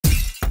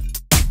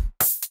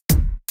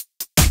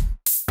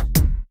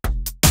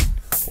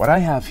What I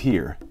have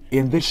here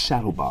in this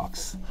shadow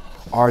box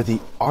are the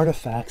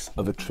artifacts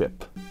of a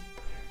trip.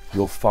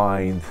 You'll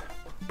find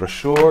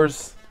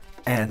brochures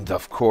and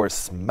of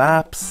course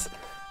maps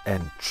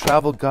and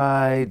travel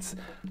guides,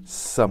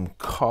 some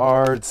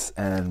cards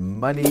and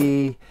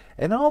money,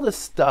 and all the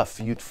stuff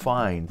you'd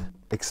find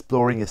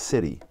exploring a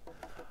city.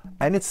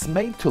 And it's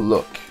made to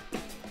look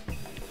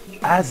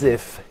as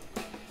if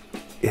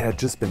it had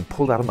just been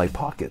pulled out of my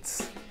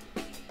pockets.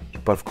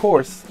 But of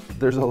course,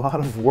 there's a lot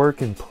of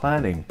work and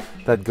planning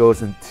that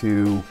goes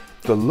into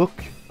the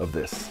look of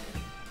this.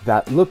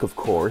 That look, of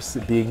course,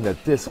 being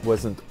that this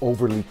wasn't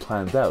overly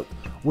planned out,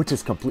 which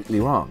is completely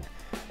wrong.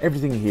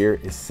 Everything here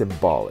is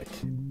symbolic.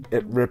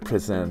 It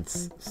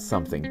represents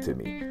something to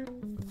me.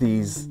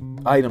 These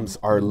items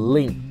are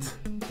linked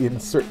in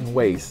certain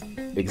ways.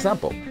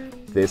 Example,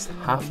 this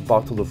half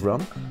bottle of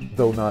rum,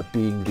 though not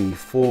being the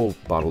full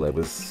bottle I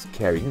was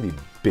carrying, the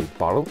big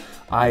bottle,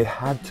 I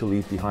had to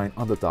leave behind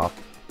on the dock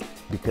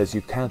because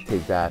you can't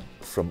take that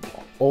from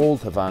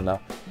old Havana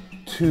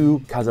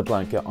to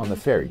Casablanca on the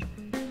ferry.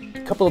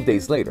 A couple of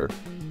days later,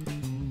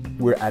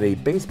 we're at a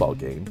baseball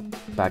game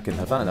back in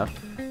Havana,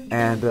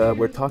 and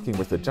we're talking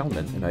with a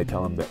gentleman, and I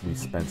tell him that we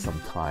spent some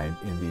time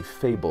in the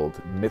fabled,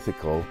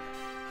 mythical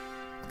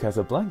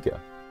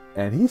Casablanca.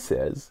 And he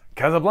says,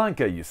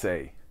 "Casablanca, you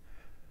say?"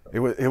 It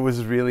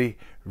was really,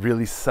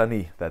 really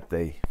sunny that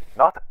day.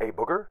 Not a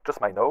booger, just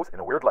my nose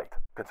in a weird light.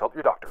 Consult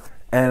your doctor.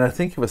 And I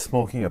think he was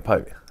smoking a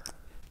pipe.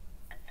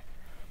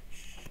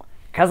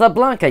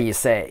 Casablanca, you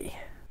say?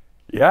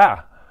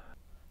 Yeah.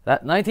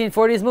 That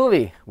 1940s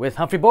movie with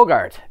Humphrey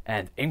Bogart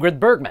and Ingrid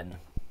Bergman.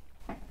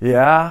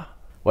 Yeah.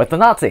 With the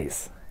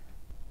Nazis.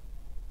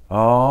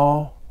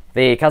 Oh.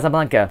 The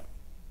Casablanca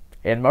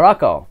in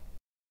Morocco.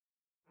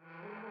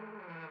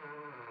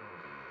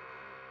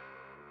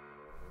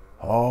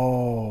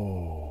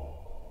 Oh.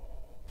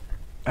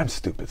 I'm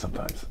stupid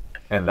sometimes.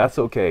 And that's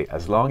okay,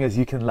 as long as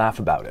you can laugh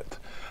about it.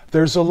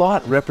 There's a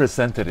lot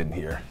represented in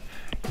here.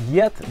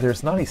 Yet,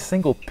 there's not a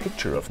single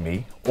picture of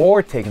me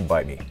or taken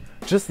by me,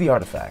 just the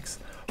artifacts.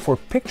 For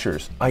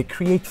pictures, I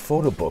create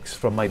photo books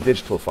from my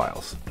digital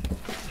files.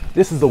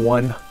 This is the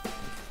one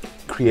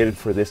created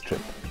for this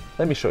trip.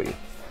 Let me show you.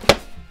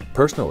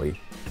 Personally,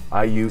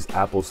 I use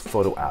Apple's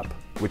Photo app,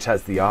 which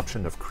has the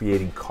option of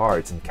creating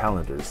cards and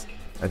calendars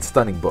and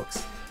stunning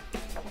books.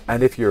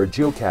 And if you're a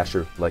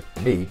geocacher like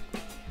me,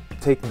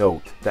 take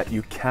note that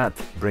you can't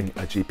bring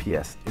a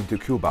GPS into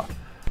Cuba,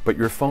 but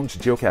your phone's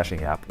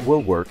geocaching app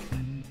will work,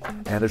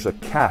 and there's a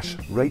cache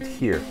right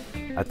here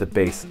at the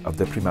base of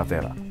the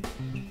Primavera.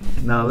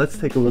 Now let's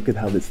take a look at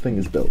how this thing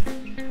is built.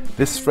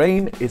 This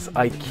frame is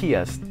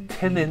IKEA's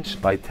 10-inch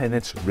by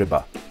 10-inch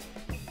ribba.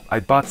 I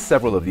bought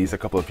several of these a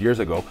couple of years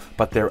ago,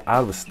 but they're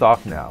out of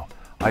stock now.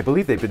 I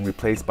believe they've been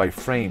replaced by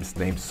frames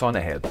named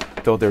Sonahead,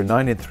 though they're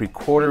 9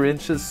 3/4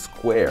 inches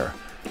square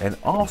and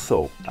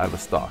also out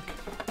of stock.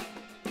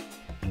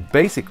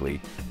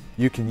 Basically,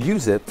 you can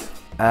use it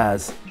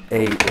as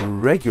a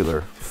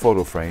regular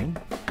photo frame,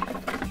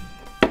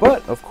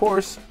 but of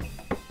course,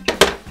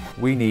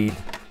 we need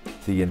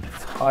the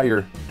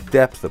entire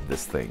depth of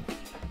this thing.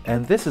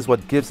 And this is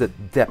what gives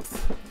it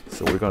depth.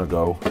 So we're gonna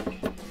go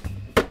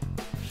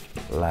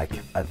like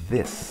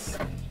this.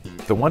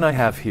 The one I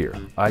have here,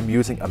 I'm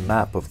using a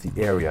map of the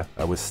area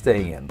I was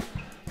staying in.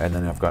 And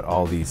then I've got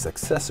all these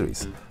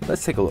accessories.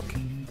 Let's take a look.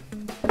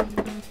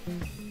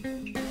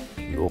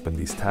 You open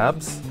these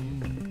tabs,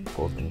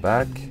 pull them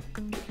back,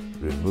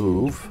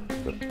 remove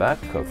the back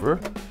cover,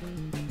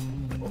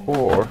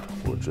 or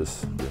we'll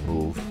just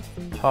remove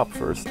the top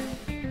first.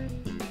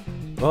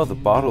 Well, the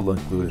bottle will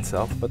include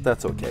itself, but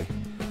that's okay.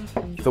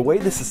 The way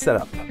this is set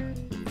up,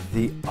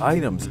 the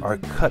items are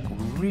cut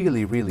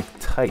really, really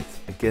tight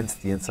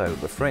against the inside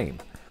of the frame.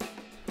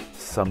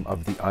 Some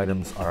of the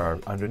items are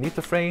underneath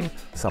the frame,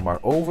 some are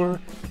over.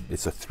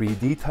 It's a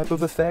 3D type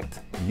of effect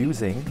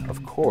using,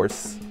 of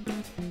course,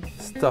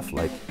 stuff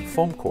like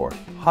foam core,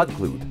 hot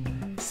glued.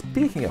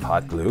 Speaking of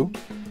hot glue,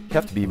 you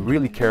have to be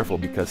really careful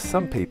because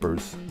some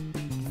papers,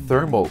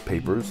 thermal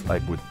papers, I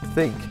would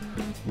think,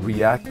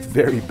 react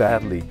very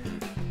badly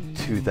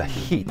to the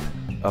heat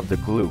of the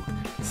glue.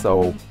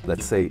 So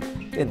let's say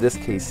in this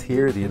case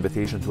here, the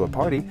invitation to a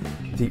party,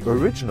 the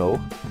original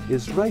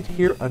is right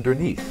here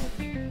underneath.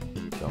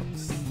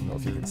 Don't know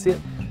if you can see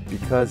it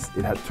because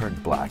it had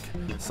turned black.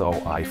 So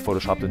I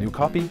photoshopped a new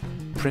copy,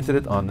 printed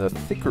it on a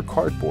thicker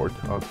cardboard,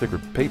 on thicker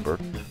paper,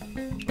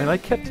 and I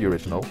kept the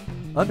original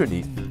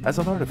underneath as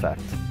an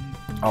artifact.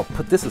 I'll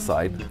put this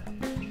aside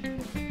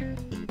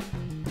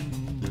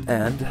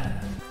and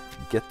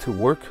get to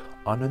work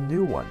on a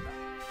new one.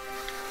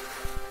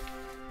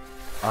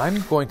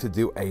 I'm going to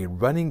do a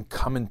running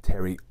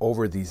commentary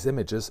over these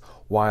images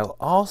while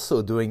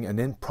also doing an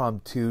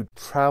impromptu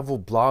travel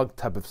blog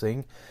type of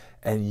thing,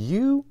 and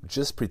you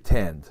just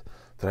pretend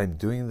that I'm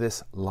doing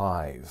this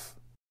live.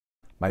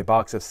 My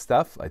box of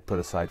stuff I put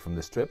aside from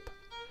this trip.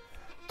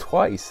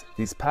 Twice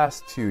these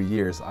past 2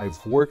 years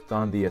I've worked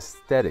on the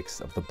aesthetics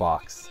of the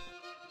box.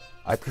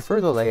 I prefer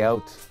the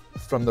layout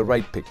from the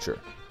right picture,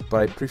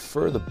 but I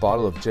prefer the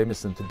bottle of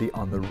Jameson to be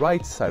on the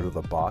right side of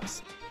the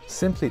box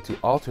simply to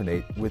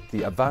alternate with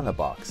the Havana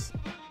box.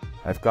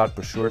 I've got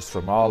brochures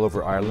from all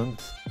over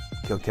Ireland,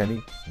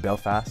 Kilkenny,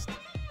 Belfast.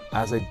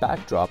 As a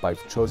backdrop,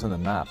 I've chosen a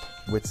map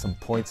with some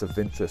points of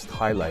interest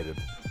highlighted.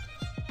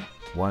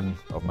 One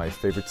of my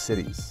favorite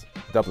cities,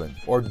 Dublin,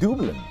 or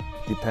Dublin,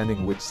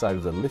 depending which side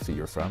of the Liffey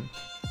you're from.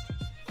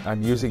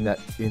 I'm using that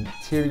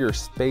interior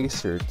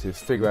spacer to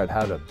figure out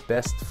how to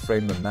best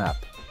frame the map.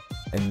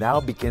 And now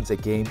begins a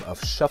game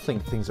of shuffling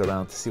things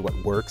around to see what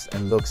works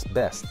and looks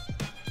best.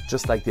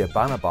 Just like the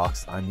Havana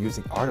box, I'm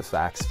using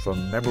artifacts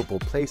from memorable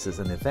places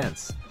and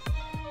events.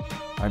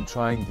 I'm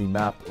trying the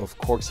map of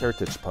Cork's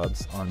heritage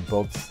pubs on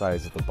both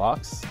sides of the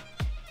box.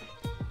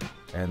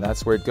 And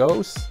that's where it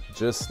goes,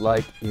 just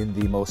like in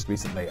the most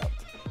recent layout.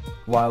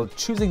 While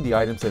choosing the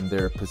items and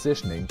their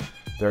positioning,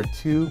 there are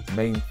two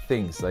main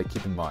things I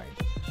keep in mind.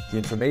 The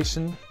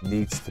information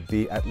needs to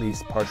be at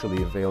least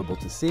partially available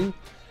to see,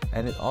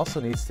 and it also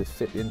needs to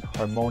fit in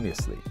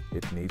harmoniously.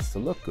 It needs to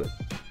look good.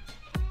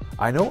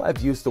 I know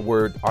I've used the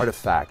word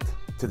artifact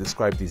to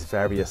describe these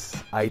various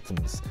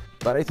items,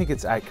 but I think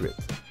it's accurate.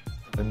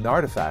 An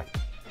artifact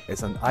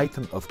is an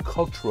item of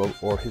cultural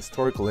or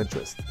historical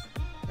interest,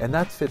 and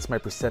that fits my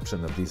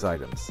perception of these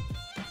items.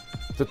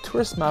 The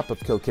tourist map of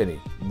Kilkenny,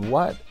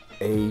 what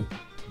a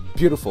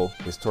beautiful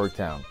historic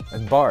town,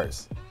 and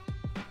bars.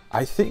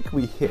 I think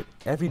we hit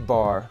every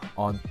bar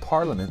on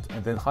Parliament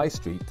and then High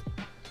Street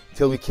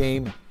till we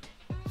came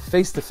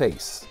face to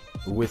face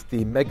with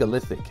the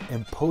megalithic,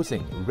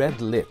 imposing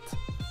red-lit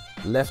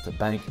left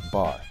bank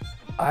bar.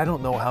 I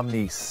don't know how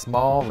many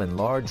small and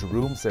large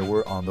rooms there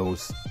were on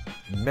those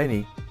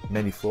many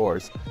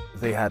floors.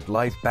 They had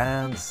live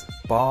bands,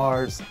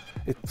 bars.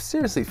 It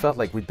seriously felt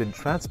like we'd been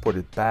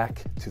transported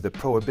back to the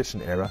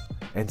Prohibition era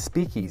and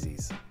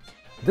speakeasies.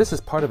 This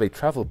is part of a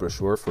travel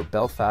brochure for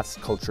Belfast's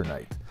Culture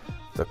Night.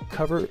 The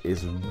cover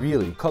is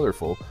really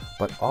colorful,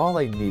 but all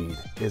I need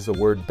is the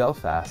word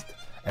Belfast,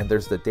 and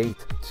there's the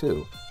date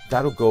too.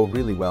 That'll go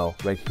really well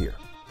right here.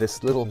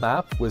 This little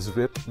map was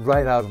ripped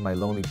right out of my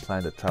Lonely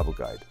Planet travel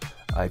guide.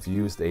 I've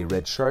used a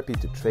red Sharpie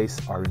to trace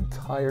our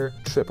entire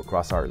trip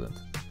across Ireland.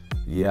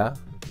 Yeah,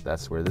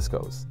 that's where this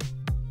goes.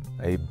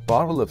 A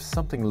bottle of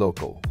something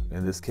local,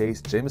 in this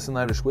case Jameson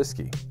Irish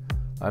whiskey.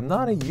 I'm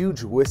not a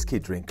huge whiskey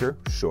drinker.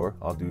 Sure,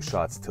 I'll do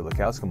shots till the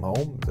cows come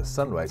home, the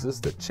sun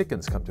rises, the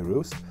chickens come to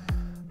roost.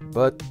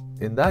 But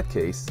in that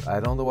case, I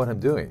don't know what I'm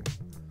doing.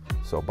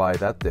 So by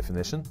that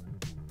definition,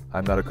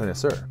 I'm not a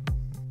connoisseur.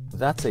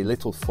 That's a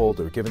little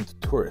folder given to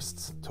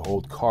tourists to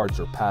hold cards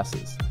or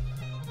passes.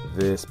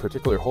 This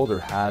particular holder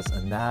has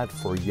an ad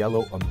for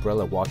yellow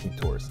umbrella walking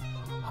tours.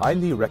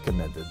 Highly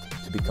recommended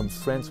to become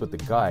friends with the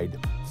guide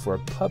for a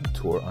pub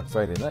tour on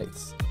Friday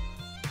nights.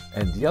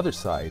 And the other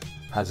side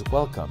has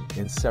welcome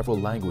in several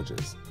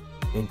languages,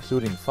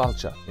 including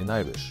falcha in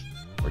Irish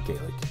or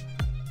Gaelic.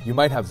 You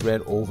might have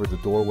read over the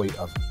doorway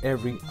of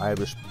every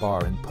Irish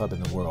bar and pub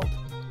in the world,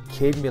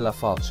 Céad Míle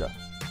Fáilte,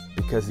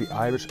 because the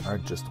Irish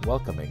aren't just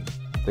welcoming,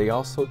 they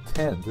also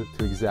tend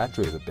to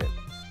exaggerate a bit.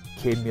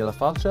 Céad Míle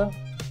Fáilte,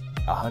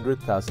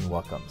 100,000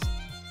 welcomes.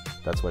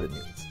 That's what it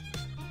means.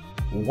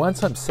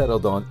 Once I'm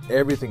settled on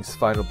everything's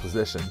final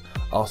position,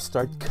 I'll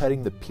start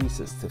cutting the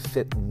pieces to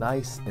fit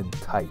nice and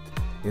tight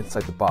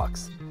inside the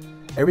box.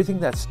 Everything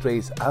that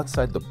strays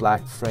outside the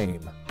black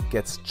frame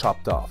gets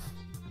chopped off.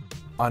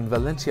 On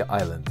Valentia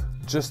Island,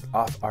 just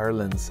off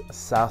Ireland's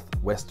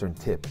southwestern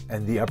tip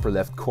and the upper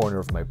left corner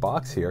of my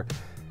box here,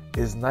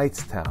 is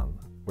Knightstown,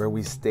 where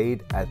we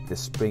stayed at the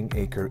Spring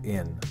Acre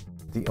Inn.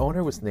 The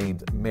owner was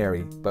named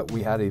Mary, but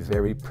we had a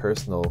very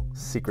personal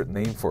secret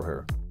name for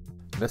her,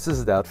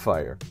 Mrs.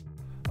 Doubtfire.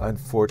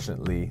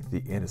 Unfortunately, the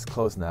inn is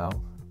closed now,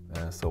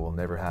 so we'll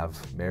never have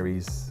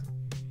Mary's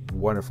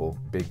wonderful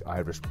big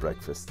Irish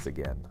breakfasts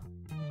again.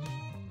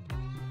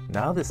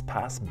 Now this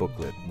pass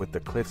booklet with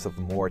the Cliffs of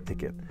Moher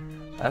ticket,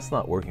 that's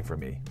not working for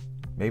me.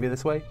 Maybe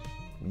this way?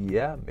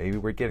 Yeah, maybe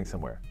we're getting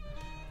somewhere.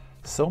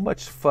 So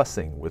much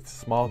fussing with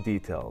small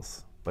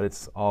details, but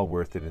it's all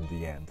worth it in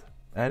the end.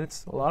 And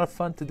it's a lot of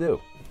fun to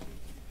do.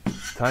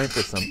 Time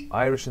for some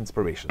Irish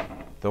inspiration.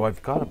 Though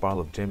I've got a bottle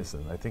of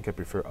Jameson, I think I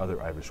prefer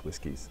other Irish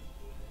whiskies.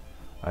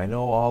 I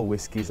know all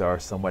whiskies are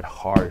somewhat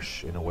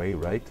harsh in a way,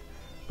 right?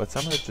 But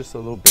some are just a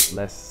little bit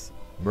less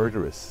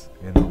murderous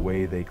in the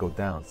way they go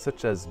down,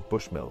 such as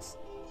Bushmills.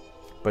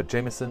 But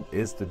Jameson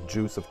is the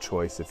juice of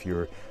choice if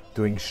you're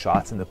doing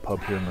shots in the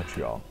pub here in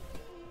Montreal.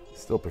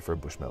 Still prefer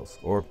Bushmills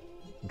or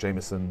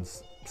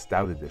Jameson's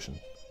Stout Edition.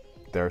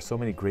 There are so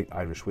many great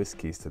Irish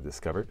whiskies to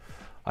discover.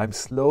 I'm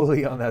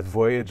slowly on that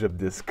voyage of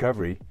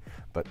discovery,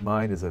 but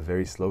mine is a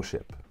very slow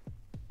ship.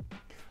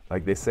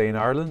 Like they say in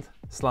Ireland,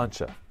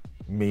 sláinte,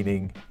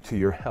 meaning to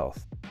your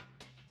health.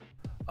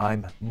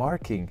 I'm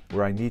marking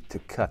where I need to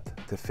cut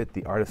to fit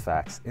the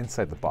artifacts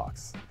inside the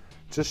box.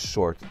 Just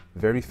short,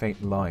 very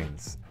faint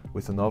lines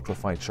with an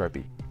ultra-fine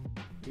Sharpie.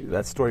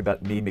 That story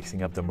about me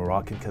mixing up the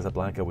Moroccan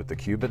Casablanca with the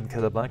Cuban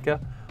Casablanca?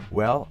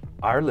 Well,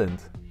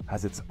 Ireland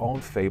has its own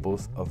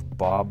fables of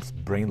Bob's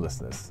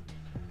brainlessness.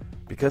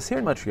 Because here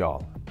in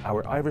Montreal,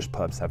 our Irish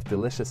pubs have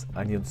delicious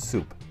onion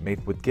soup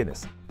made with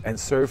Guinness and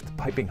served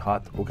piping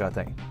hot au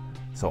gratin.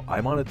 So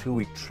I'm on a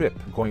 2-week trip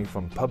going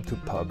from pub to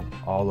pub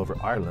all over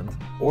Ireland,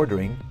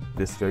 ordering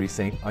this very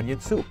same onion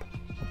soup.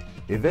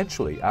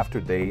 Eventually, after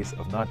days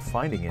of not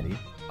finding any,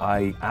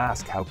 I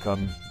ask how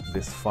come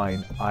this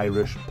fine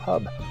Irish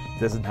pub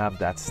doesn't have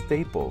that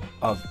staple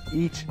of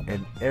each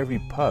and every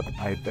pub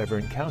I've ever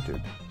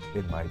encountered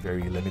in my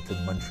very limited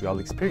Montreal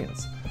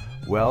experience.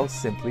 Well,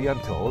 simply I'm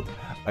told,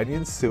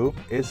 onion soup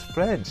is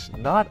French,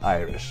 not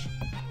Irish.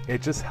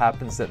 It just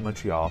happens that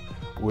Montreal,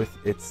 with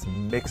its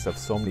mix of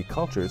so many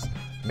cultures,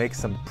 makes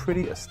some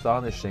pretty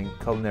astonishing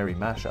culinary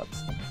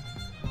mashups.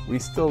 We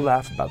still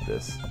laugh about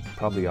this,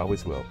 probably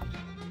always will.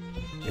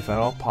 If at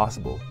all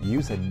possible,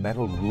 use a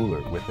metal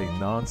ruler with a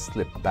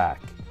non-slip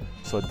back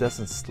so it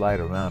doesn't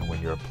slide around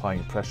when you're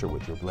applying pressure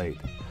with your blade.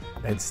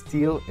 And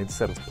steel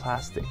instead of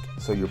plastic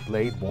so your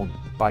blade won't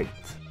bite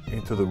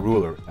into the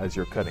ruler as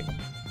you're cutting.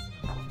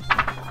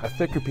 A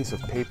thicker piece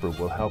of paper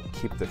will help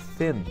keep the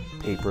thin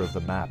paper of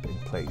the map in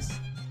place.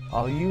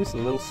 I'll use a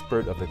little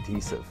spurt of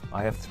adhesive.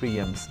 I have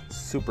 3M's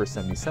Super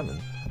 77,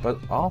 but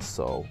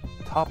also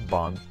Top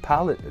Bond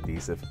palette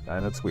adhesive,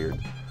 and it's weird,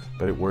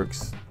 but it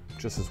works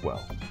just as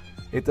well.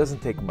 It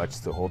doesn't take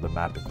much to hold the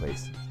map in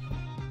place.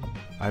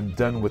 I'm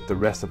done with the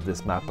rest of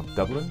this map of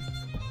Dublin.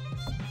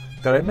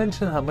 Did I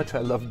mention how much I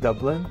love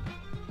Dublin?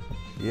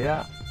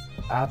 Yeah,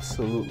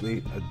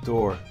 absolutely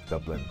adore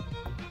Dublin.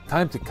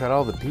 Time to cut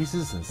all the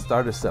pieces and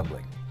start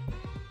assembling.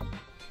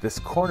 This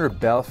corner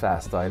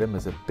Belfast item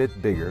is a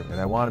bit bigger,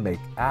 and I want to make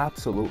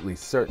absolutely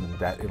certain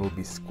that it'll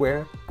be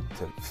square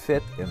to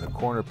fit in the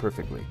corner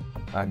perfectly.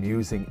 I'm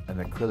using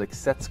an acrylic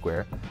set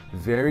square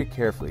very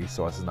carefully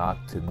so as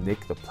not to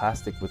nick the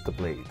plastic with the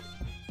blade.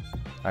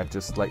 I've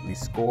just slightly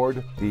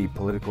scored the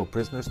political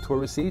prisoners tour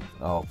receipt.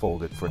 I'll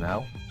fold it for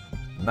now.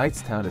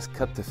 Knightstown is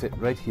cut to fit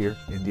right here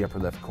in the upper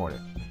left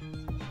corner.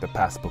 The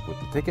passbook with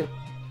the ticket,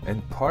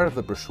 and part of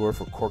the brochure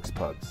for Cork's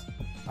pubs.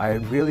 I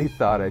really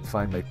thought I'd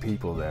find my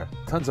people there.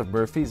 Tons of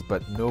Murphys,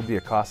 but nobody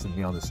accosted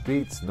me on the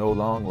streets. No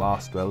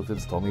long-lost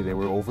relatives told me they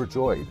were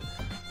overjoyed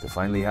to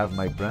finally have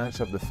my branch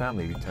of the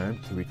family return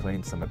to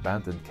reclaim some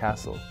abandoned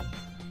castle,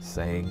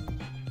 saying,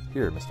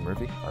 "Here, Mr.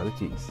 Murphy, are the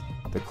keys."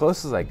 The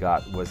closest I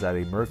got was at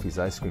a Murphy's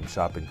ice cream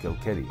shop in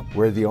Kilkenny,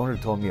 where the owner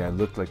told me I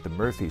looked like the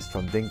Murphys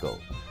from Dingle.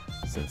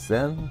 Since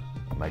then,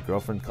 my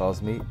girlfriend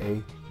calls me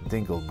a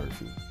Dingle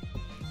Murphy.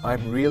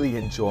 I'm really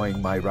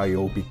enjoying my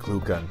Ryobi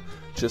glue gun.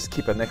 Just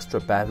keep an extra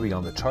battery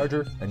on the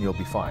charger and you'll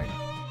be fine.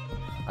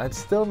 I'm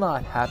still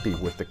not happy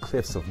with the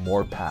cliffs of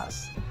Moore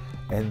Pass,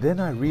 and then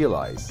I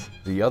realize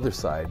the other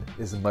side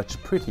is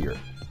much prettier.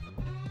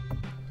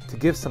 To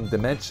give some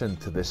dimension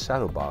to this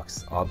shadow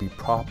box, I'll be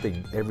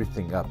propping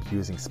everything up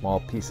using small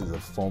pieces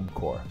of foam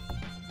core.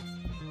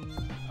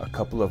 A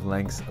couple of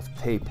lengths of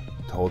tape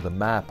to hold the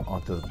map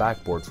onto the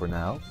backboard for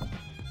now.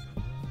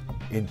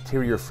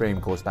 Interior frame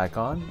goes back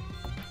on.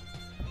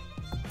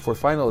 For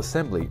final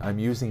assembly, I'm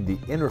using the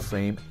inner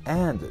frame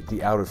and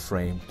the outer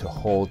frame to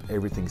hold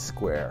everything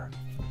square.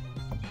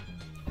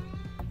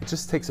 It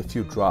just takes a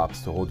few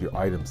drops to hold your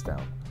items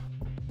down.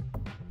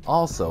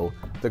 Also,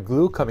 the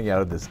glue coming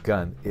out of this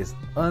gun is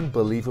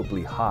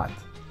unbelievably hot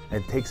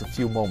and takes a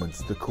few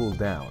moments to cool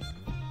down.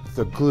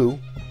 The glue,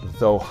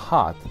 though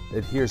hot,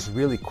 adheres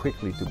really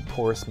quickly to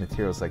porous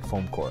materials like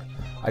foam core.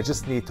 I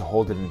just need to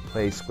hold it in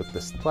place with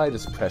the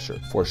slightest pressure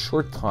for a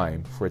short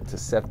time for it to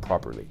set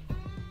properly.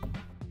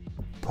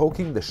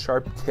 Poking the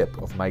sharp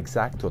tip of my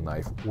X-Acto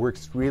knife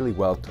works really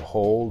well to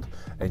hold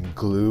and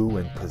glue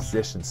and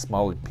position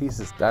smaller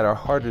pieces that are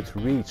harder to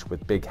reach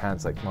with big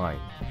hands like mine,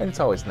 and it's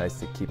always nice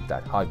to keep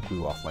that hot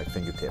glue off my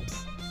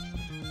fingertips.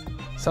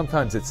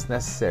 Sometimes it's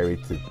necessary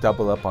to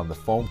double up on the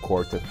foam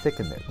core to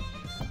thicken it.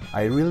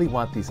 I really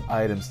want these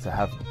items to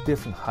have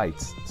different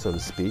heights, so to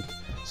speak,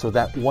 so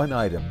that one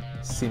item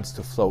seems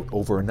to float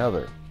over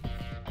another.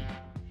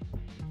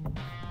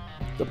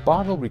 The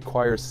bottle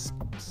requires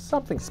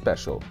something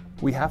special.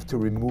 We have to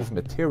remove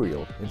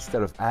material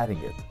instead of adding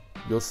it.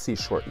 You'll see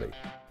shortly.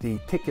 The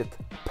ticket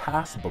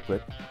pass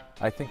booklet,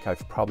 I think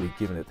I've probably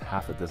given it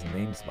half a dozen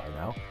names by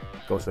now,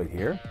 goes right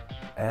here,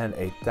 and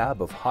a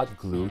dab of hot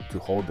glue to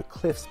hold the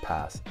Cliffs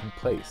Pass in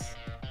place,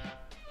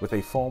 with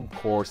a foam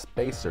core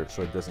spacer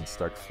so it doesn't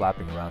start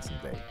flapping around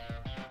someday.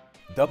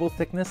 Double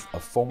thickness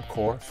of foam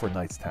core for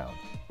Knightstown.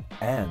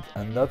 And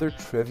another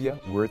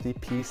trivia-worthy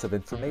piece of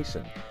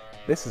information.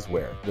 This is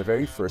where the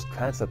very first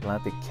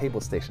transatlantic cable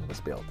station was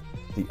built.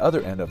 The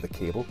other end of the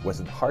cable was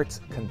in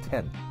Hearts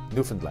Content,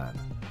 Newfoundland.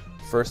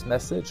 First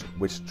message,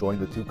 which joined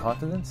the two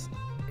continents,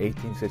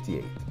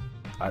 1858.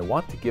 I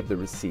want to give the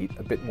receipt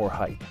a bit more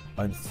height.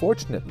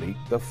 Unfortunately,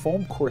 the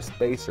foam core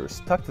spacer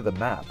stuck to the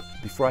map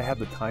before I had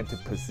the time to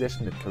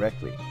position it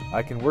correctly.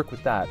 I can work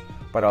with that,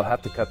 but I'll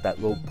have to cut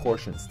that little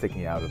portion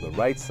sticking out of the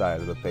right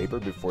side of the paper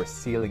before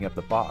sealing up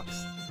the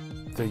box.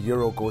 The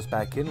euro goes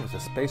back in with a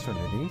spacer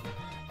underneath,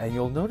 and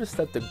you'll notice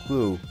that the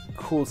glue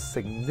cools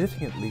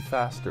significantly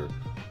faster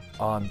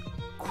on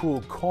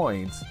cool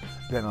coins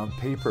than on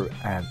paper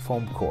and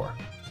foam core.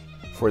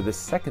 For the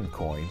second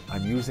coin,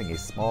 I'm using a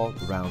small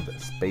round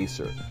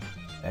spacer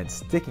and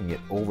sticking it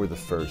over the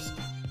first,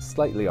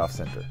 slightly off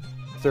center.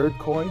 Third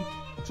coin,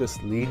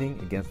 just leaning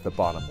against the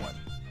bottom one.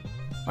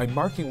 I'm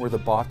marking where the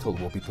bottle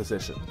will be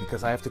positioned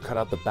because I have to cut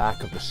out the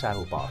back of the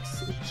shadow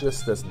box. It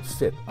just doesn't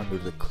fit under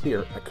the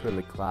clear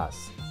acrylic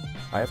glass.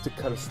 I have to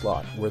cut a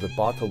slot where the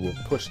bottle will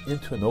push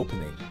into an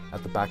opening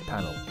at the back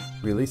panel.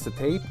 Release the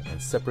tape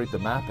and separate the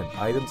map and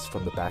items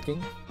from the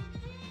backing.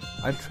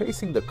 I'm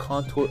tracing the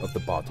contour of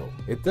the bottle.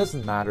 It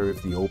doesn't matter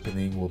if the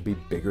opening will be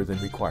bigger than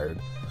required.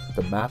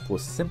 The map will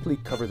simply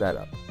cover that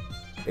up,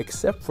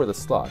 except for the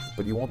slot,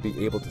 but you won't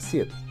be able to see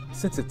it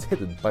since it's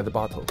hidden by the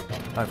bottle.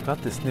 I've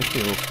got this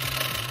nifty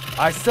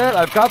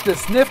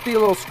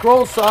little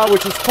scroll saw,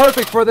 which is just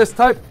perfect for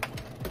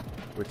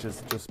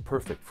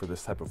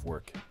this type of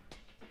work.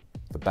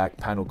 The back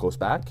panel goes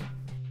back,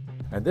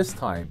 and this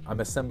time I'm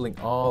assembling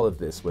all of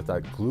this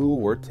without glue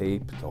or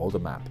tape to hold a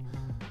map.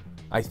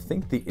 I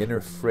think the inner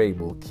frame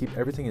will keep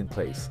everything in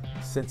place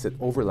since it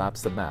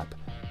overlaps the map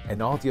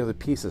and all the other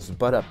pieces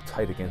butt up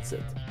tight against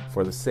it.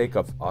 For the sake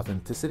of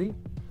authenticity,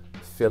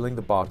 filling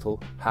the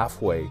bottle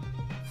halfway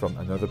from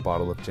another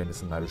bottle of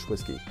Jameson Irish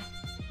whiskey.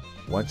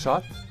 One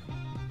shot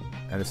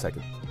and a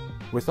second.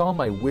 With all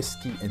my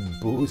whiskey and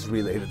booze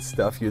related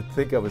stuff, you'd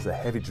think I was a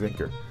heavy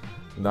drinker.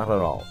 Not at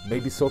all.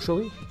 Maybe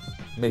socially?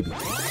 Maybe.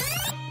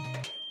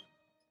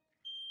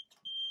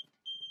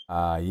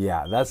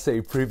 Yeah, that's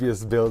a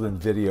previous build and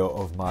video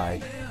of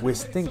my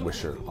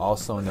Wistinguisher,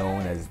 also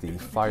known as the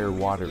fire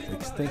water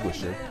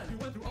extinguisher,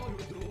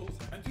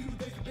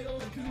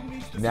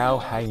 now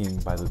hanging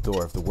by the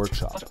door of the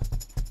workshop.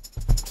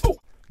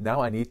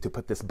 Now I need to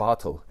put this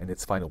bottle in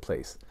its final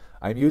place.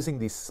 I'm using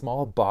these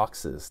small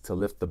boxes to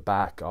lift the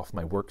back off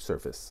my work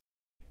surface.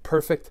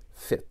 Perfect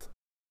fit.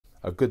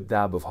 A good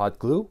dab of hot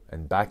glue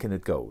and back in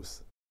it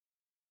goes.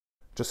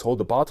 Just hold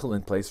the bottle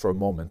in place for a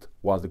moment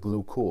while the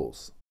glue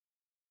cools.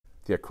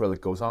 The acrylic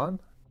goes on,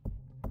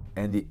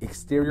 and the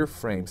exterior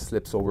frame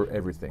slips over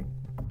everything.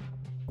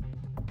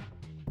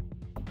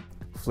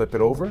 Flip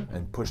it over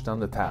and push down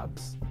the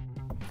tabs.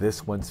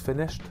 This one's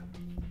finished,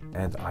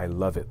 and I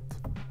love it.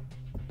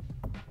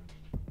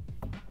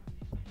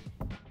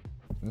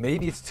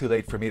 Maybe it's too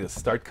late for me to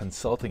start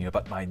consulting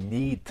about my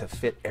need to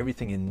fit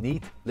everything in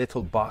neat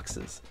little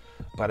boxes,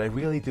 but I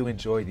really do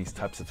enjoy these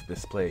types of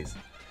displays,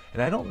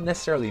 and I don't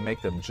necessarily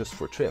make them just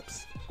for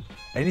trips.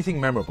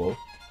 Anything memorable,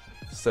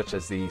 such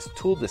as these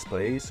tool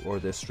displays or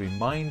this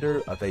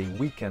reminder of a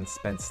weekend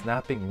spent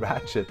snapping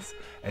ratchets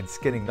and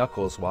skinning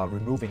knuckles while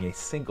removing a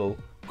single,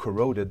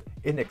 corroded,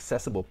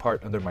 inaccessible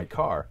part under my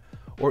car,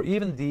 or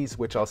even these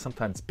which I'll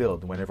sometimes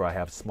build whenever I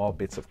have small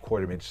bits of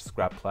 1/4-inch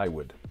scrap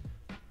plywood.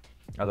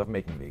 I love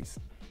making these.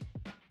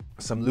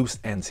 Some loose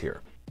ends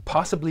here.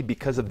 Possibly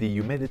because of the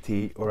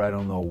humidity or I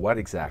don't know what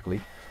exactly,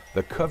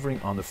 the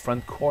covering on the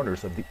front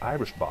corners of the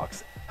Irish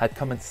box had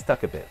come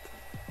unstuck a bit.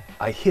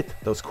 I hit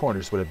those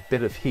corners with a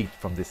bit of heat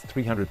from this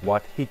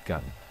 300-watt heat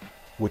gun,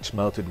 which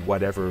melted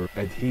whatever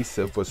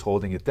adhesive was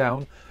holding it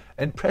down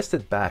and pressed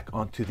it back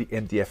onto the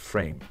MDF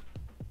frame.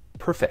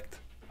 Perfect.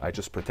 I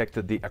just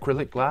protected the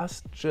acrylic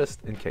glass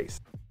just in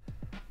case.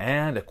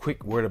 And a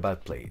quick word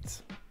about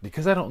blades.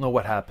 Because I don't know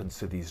what happens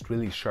to these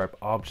really sharp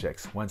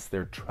objects once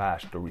they're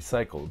trashed or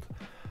recycled,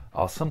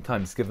 I'll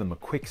sometimes give them a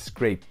quick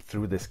scrape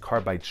through this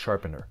carbide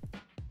sharpener.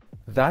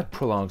 That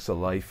prolongs the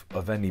life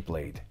of any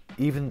blade,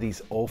 even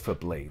these Olfa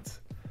blades,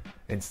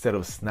 instead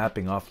of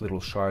snapping off little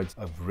shards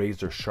of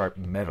razor-sharp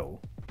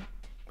metal.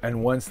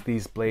 And once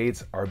these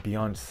blades are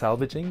beyond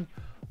salvaging,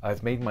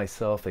 I've made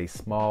myself a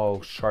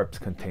small sharps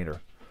container.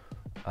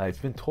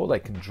 I've been told I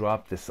can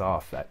drop this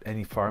off at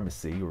any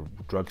pharmacy or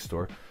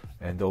drugstore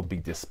and they'll be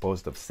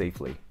disposed of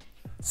safely.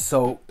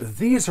 So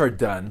these are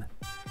done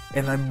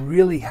and I'm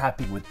really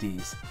happy with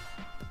these.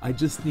 I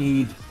just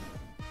need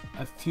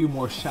a few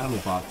more shadow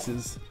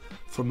boxes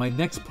for my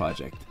next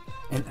project.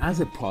 And as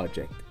a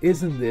project,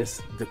 isn't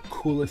this the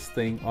coolest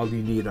thing? All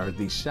you need are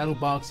these shadow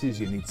boxes,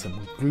 you need some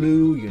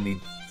glue, you need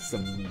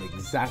some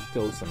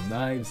X-Acto, some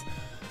knives,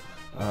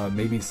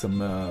 maybe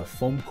some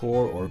foam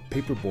core or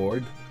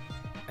paperboard,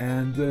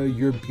 and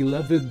your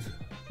beloved,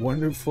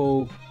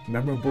 wonderful,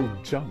 memorable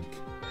junk.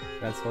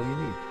 That's all you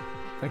need.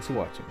 Thanks for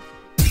watching.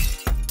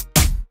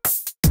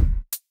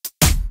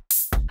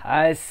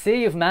 I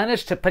see you've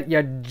managed to put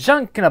your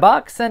junk in a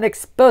box and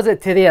expose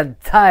it to the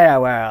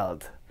entire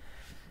world.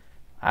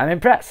 I'm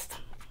impressed.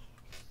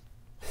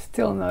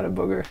 Still not a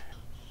booger.